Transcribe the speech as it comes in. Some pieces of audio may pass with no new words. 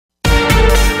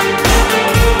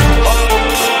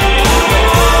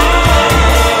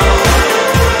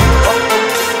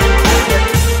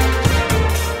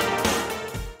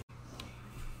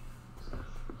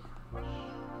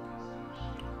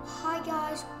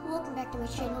welcome back to my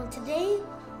channel. Today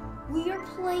we are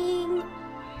playing.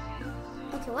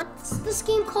 Okay, what's this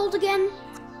game called again?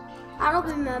 I don't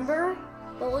remember,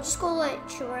 but we'll just call it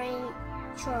Terrain.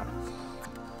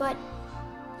 But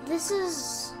this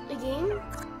is a game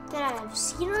that I've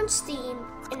seen on Steam,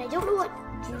 and I don't know what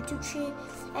YouTube channel.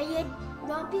 I had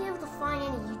not been able to find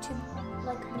any YouTube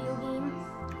video game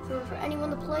for anyone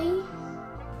to play.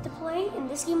 And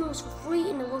this game was for free,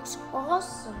 and it looks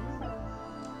awesome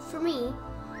for me.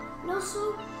 And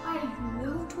also, I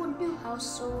moved to a new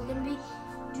house, so we're gonna be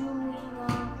doing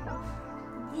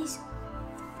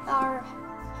our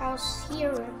house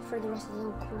here for the rest of the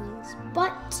recordings.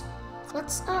 But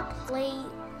let's play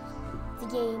the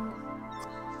game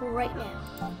right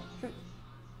now.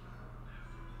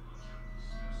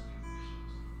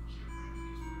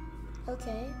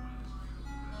 Okay.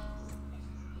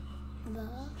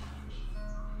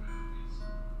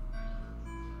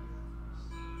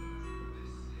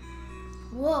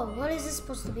 Whoa, what is this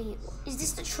supposed to be? Is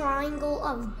this the triangle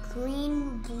of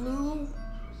green, blue,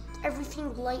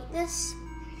 everything like this?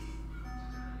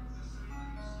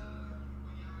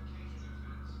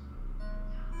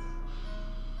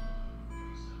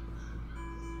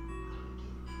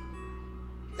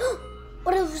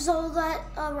 What is all that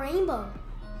rainbow?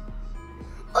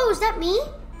 Oh, is that me?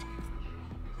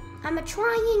 I'm a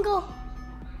triangle.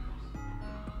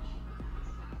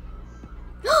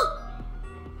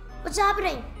 What's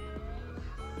happening?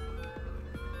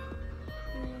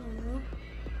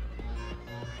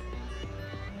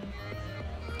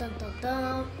 Dun dun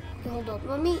dun. Okay, hold on,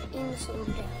 let me slow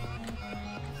down.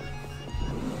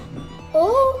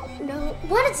 Oh no!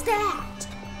 What is that?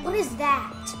 What is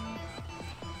that?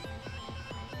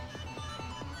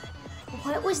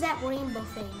 What was that rainbow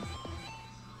thing?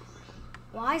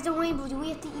 Why is the rainbow? Do we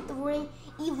have to eat the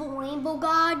evil rainbow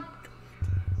god?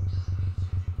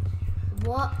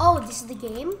 What? Oh, this is the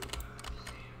game?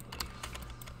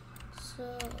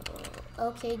 So,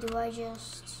 okay, do I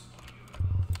just...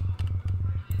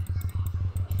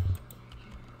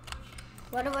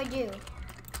 What do I do?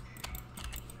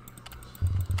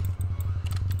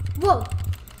 Whoa!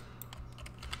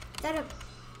 Is that a...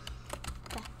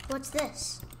 What's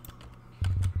this?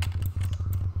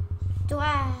 Do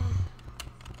I...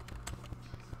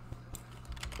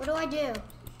 What do I do?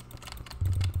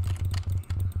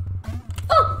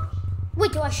 Oh!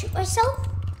 Wait, do I shoot myself?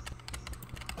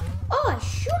 Oh, I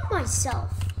shoot myself.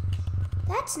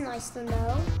 That's nice to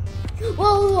know. Whoa,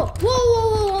 whoa, whoa, whoa,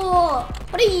 whoa, whoa, whoa.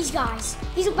 What are these guys?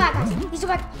 These are bad guys. These are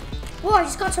bad. Whoa, I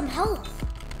just got some health.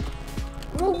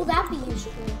 What will that be used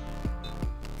for?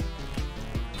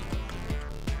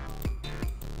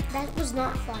 That was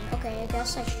not fun. Okay, I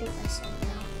guess I shoot myself now.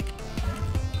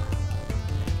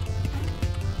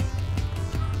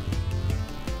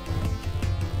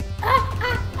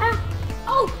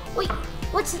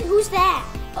 Who's that?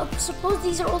 Suppose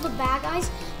these are all the bad guys.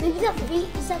 Maybe is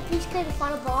that Beast guy the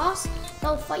final boss?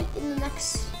 They'll fight in the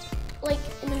next,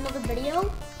 in another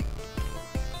video.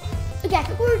 Okay, I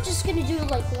think we're just gonna do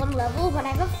one level, but I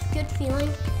have a good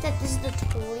feeling that this is the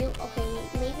tutorial. Okay,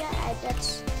 maybe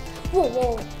that's. Whoa,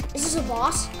 whoa! Is this a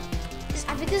boss?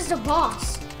 I think this is a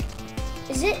boss.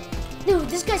 Is it? Dude,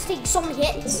 this guy's taking so many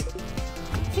hits.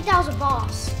 I think that was a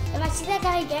boss. If I see that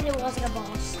guy again, it wasn't a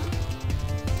boss.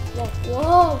 Whoa,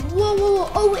 whoa, whoa, whoa,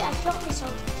 whoa. Oh wait, I shot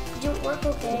myself. It didn't work.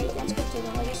 Okay, that's good to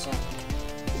know. I guess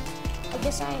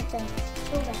I have to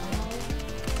kill that guy.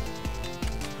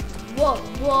 Whoa,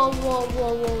 whoa, whoa,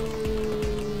 whoa, whoa.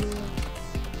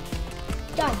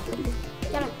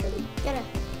 Gotta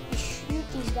shoot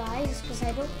these guys because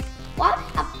I don't. What?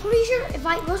 I'm pretty sure if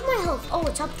where's my health? Oh,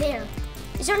 it's up there.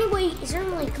 Is there any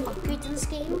upgrades in this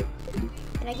game?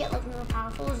 Can I get more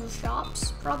powerful as the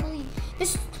shops? Probably.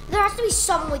 There has to be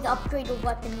some way to upgrade the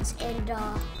weapons and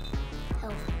health.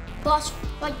 Boss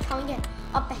fight coming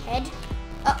up ahead.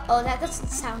 Uh-oh, that doesn't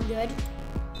sound good.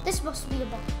 This must be a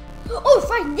boss. Oh,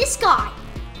 fighting this guy!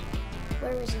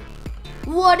 Where is he?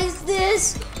 What is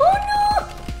this? Oh no!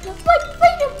 Fight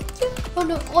him! Oh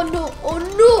no, oh no, oh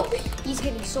no! He's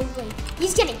getting so big.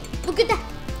 Look at that!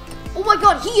 Oh my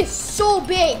god, he is so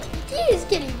big! He is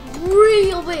getting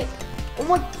real big! Oh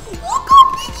my, look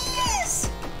how big he is!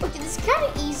 Okay, this is kind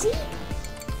of easy.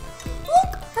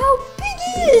 Look how big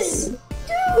he is!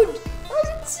 Dude, that was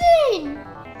insane!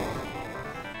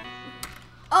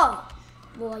 Oh,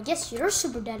 well, I guess you're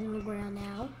super dead in the ground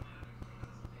now.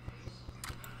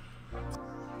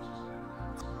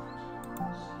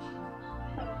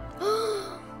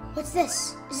 What's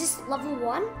this? Is this level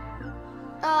 1?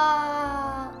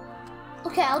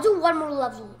 Okay, I'll do one more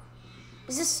level.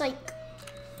 Is this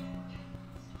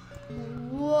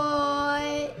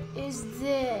What is is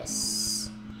this?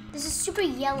 This is super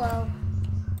yellow.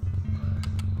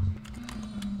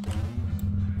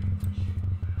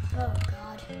 Oh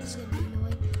god, this is gonna be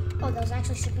annoying. Oh, those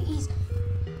actually should be easy.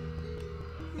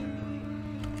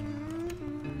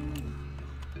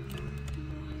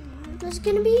 This is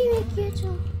gonna be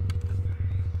so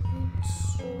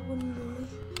annoying.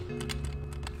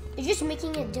 It's just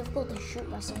making it difficult to shoot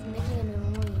myself, making it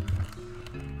annoying.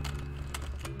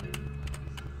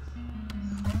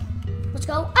 Let's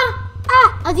go.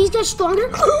 Are these guys stronger?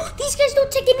 These guys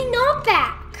don't take any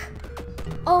knockback.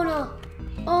 Oh no.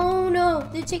 Oh no.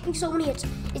 They're taking so many hits.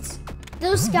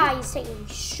 Those guys taking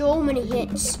so many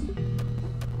hits.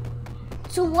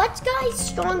 So what guy's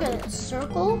stronger? The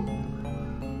circle?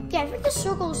 Yeah, I think the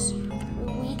circle's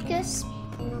the weakest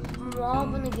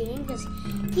mob in the game because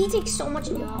he takes so much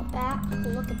knockback.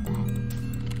 Look at that.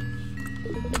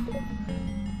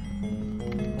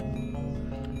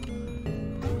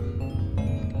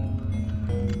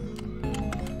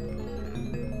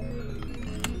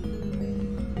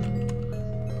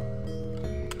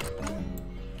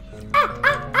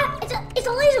 It's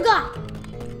a laser guy.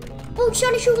 Oh, he's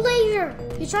trying to shoot laser.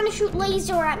 He's trying to shoot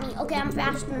laser at me. Okay, I'm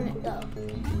faster than it though.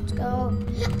 Let's go.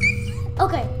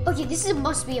 Okay, this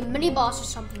must be a mini boss or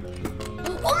something.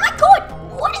 Oh my god!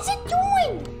 What is it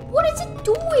doing? What is it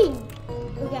doing?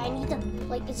 Okay, I need to,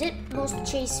 like, is it supposed to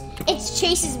chase? It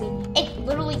chases me. It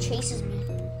literally chases me.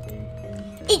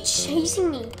 It's chasing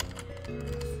me.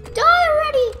 Die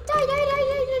already! Die.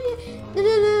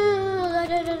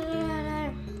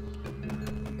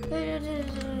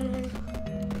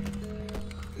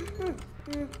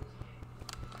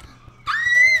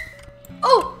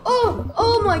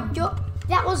 Oh my god.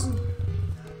 That was...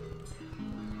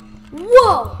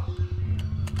 Whoa!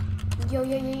 Yo.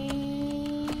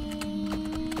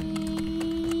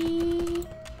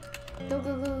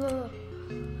 Go.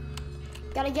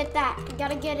 Gotta get that.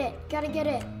 Gotta get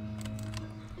it.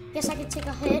 Guess I can take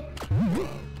a hit.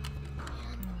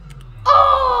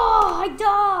 Oh, I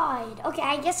died. Okay,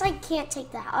 I guess I can't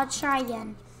take that. I'll try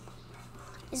again.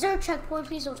 Is there a checkpoint?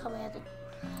 Please don't tell me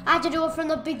I have to do it from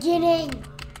the beginning.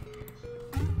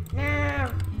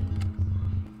 No.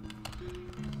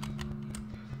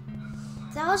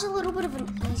 That was a little bit of an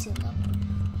easy level.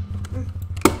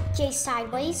 Okay,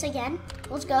 sideways again.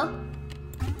 Let's go.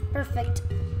 Perfect.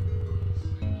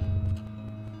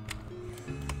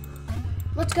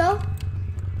 Let's go.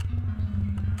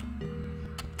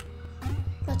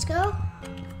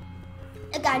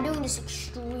 Okay, I'm doing this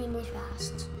extremely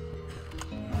fast.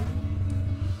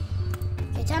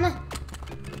 Okay, time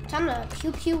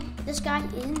to pew this guy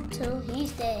until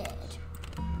he's dead.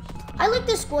 I like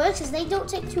the squares because they don't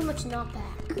take too much knockback.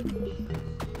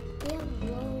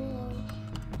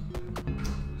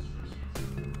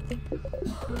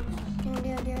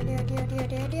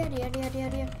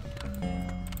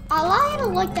 I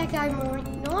don't like that guy more,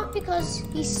 not because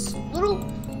he's little.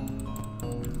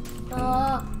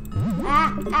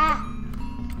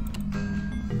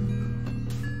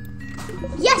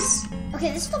 Yes!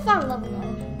 Okay, this is the final level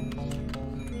though.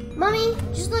 Mommy,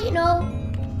 just to let you know,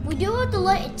 we do have to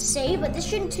let it save, but this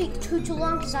shouldn't take too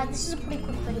long because this is a pretty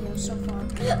quick video so far.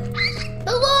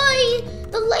 The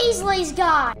Lays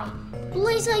guy! The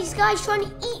Lays guy's trying to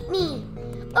eat me!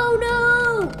 Oh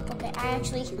no! Okay, I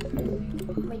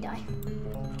might die.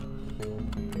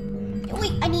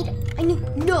 Wait, I need,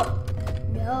 no!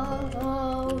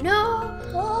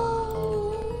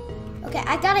 Okay,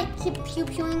 I gotta keep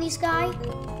pew-pewing this guy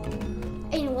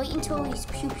and wait until he's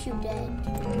pew-pew dead.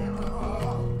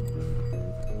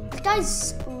 This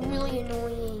guy's really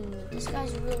annoying. This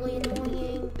guy's really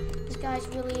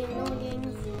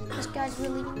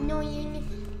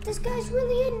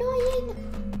annoying.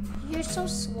 You're so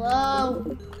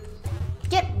slow.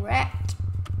 Get wrecked.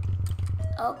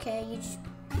 Okay, you just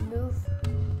move.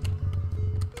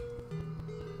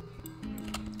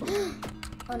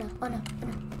 Oh no.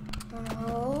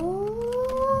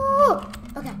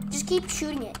 Okay, just keep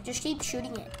shooting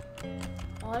it.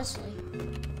 Honestly.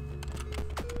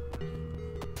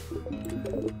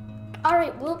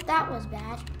 Alright, well, that was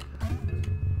bad.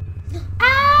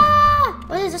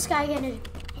 What is this guy gonna do?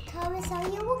 Thomas, are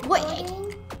you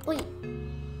recording? Wait.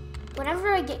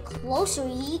 Whenever I get closer,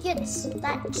 he gets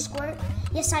that squirt.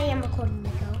 Yes, I am recording,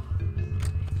 Nico.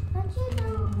 Aren't you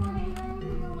done recording? I'm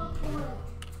gonna record.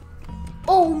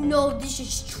 Oh no, this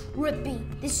is trippy.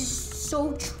 This is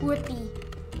so trippy.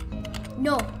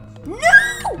 No.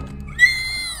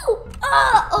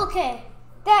 Okay.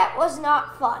 That was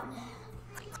not fun.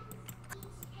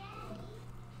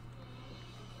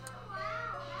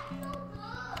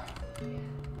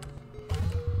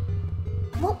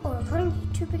 Well, we're recording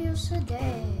YouTube. 2 videos a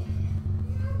day.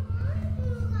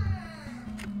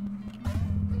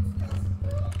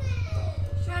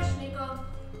 Shush, Nico.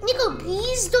 Nico,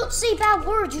 please don't say bad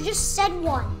words. You just said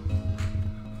one.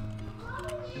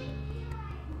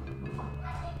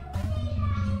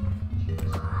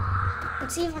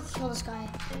 Let's see if I can kill this guy.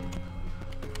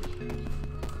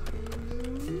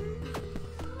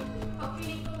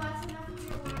 Okay, Nico, that's enough of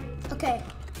your warning. Okay.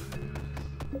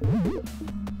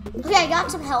 Okay, I got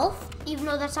some health, even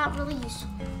though that's not really useful.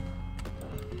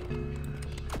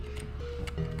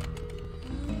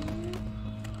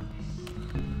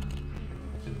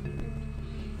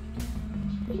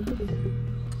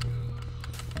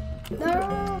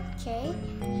 Okay,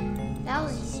 that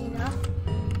was easy enough.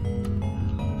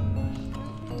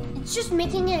 It's just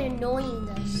making it annoying,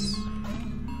 this.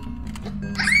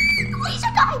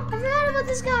 Laser guy! I forgot about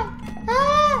this guy.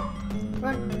 Ah!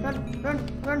 Run, run,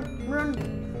 run, run,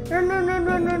 run. Run, run, run,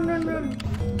 run, run, run, run.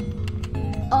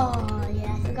 Oh,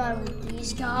 yeah, I forgot about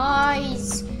these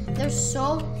guys. They're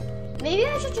so... Maybe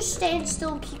I should just stand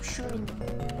still and keep shooting them.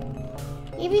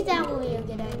 Maybe that will be a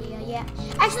good idea, yeah.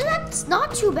 Actually, that's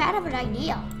not too bad of an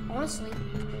idea, honestly.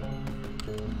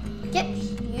 Get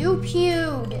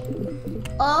pew-pewed.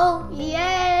 Oh,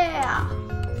 yeah.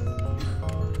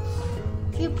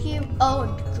 Pew-pew. Oh,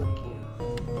 and pew-pew.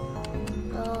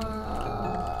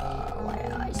 Why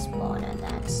did I spawn at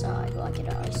that side? Why did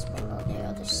I spawn on the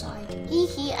other side?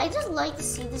 Hee. I just like to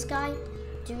see this guy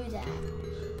do that.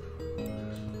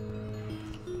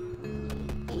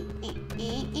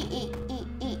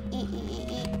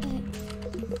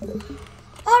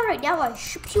 Alright, now I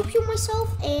should pew-pew myself,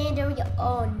 and there we go.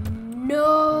 Oh,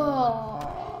 no.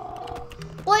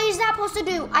 What is that supposed to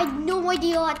do? I have no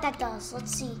idea what that does.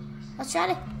 Let's see. Let's try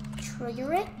to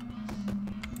trigger it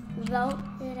without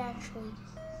it actually.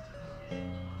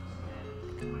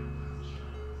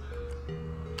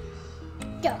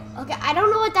 Go. Okay, I don't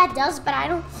know what that does, but I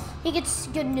don't think it's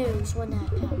good news when that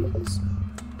happens.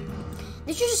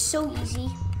 This is just so easy.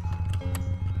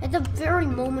 At the very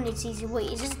moment it's easy.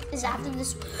 Wait, is after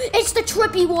this? It's the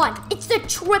trippy one. It's the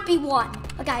trippy one.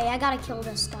 Okay, I gotta kill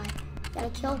this guy. Gotta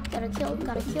kill.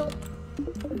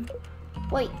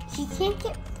 Wait, he can't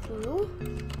get through?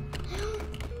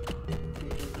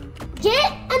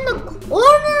 Get in the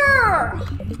corner!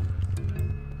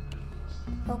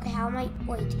 Okay, how am I?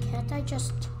 Wait, can't I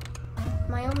just?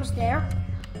 Am I almost there?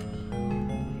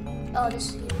 Oh,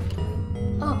 this is.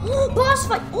 Oh, boss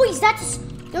fight! Oh, is that just?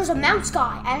 There's a mouse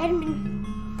guy. I hadn't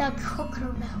been the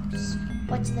cooker mouse.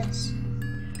 What's this?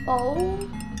 Oh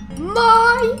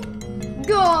my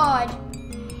god!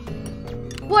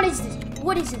 What is this?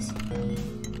 What is this?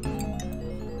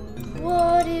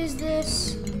 What is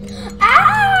this?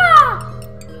 Ah!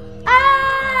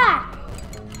 Ah!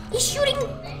 He's shooting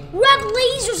red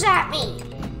lasers at me.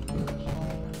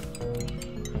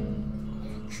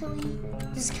 Actually,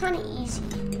 this is kind of easy.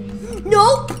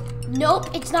 Nope. Nope,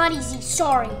 it's not easy.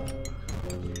 Sorry.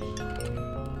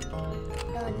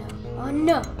 Oh no. Oh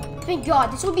no. Thank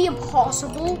God. This would be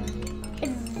impossible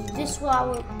if this was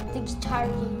how the entire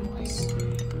game was.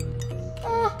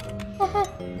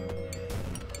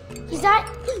 Is that?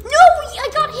 No! I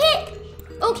got hit!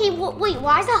 Okay, well, wait.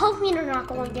 Why is the health meter not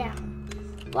going down?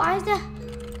 Why is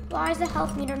the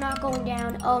health meter not going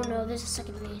down? Oh no, there's a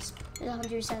second phase. There's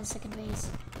 100% second phase.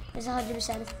 There's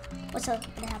 100%. What's gonna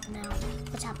happen now?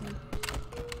 What's happening?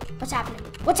 What's happening?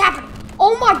 What's happening?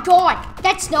 Oh my god!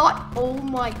 That's not. Oh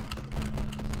my.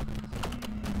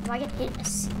 If I get hit a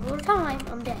single time,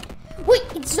 I'm dead. Wait,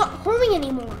 it's not homing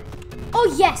anymore. Oh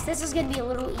yes, this is gonna be a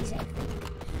little easy, I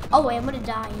think. Oh wait, I'm gonna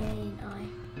die, ain't I?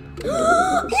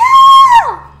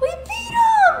 Yeah! We beat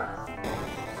him!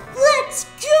 Let's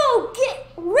go get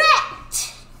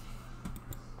wrecked!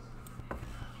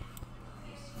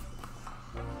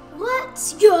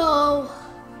 Let's go!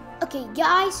 Okay,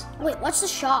 guys, wait, what's the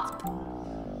shop?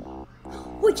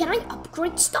 Wait, can I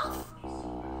upgrade stuff?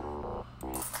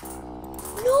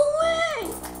 No way!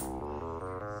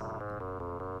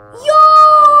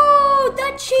 Yo!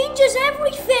 That changes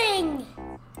everything!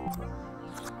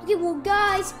 Okay, well,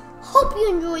 guys, hope you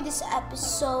enjoyed this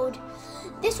episode.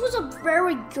 This was a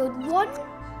very good one,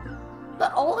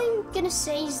 but all I'm gonna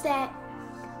say is that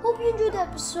hope you enjoyed the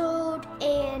episode,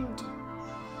 and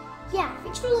yeah,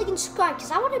 make sure to like and subscribe,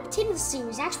 because I want to continue the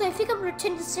series. Actually, I think I'm going to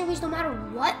continue the series no matter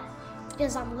what,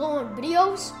 because I'm low on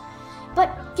videos.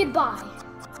 But goodbye.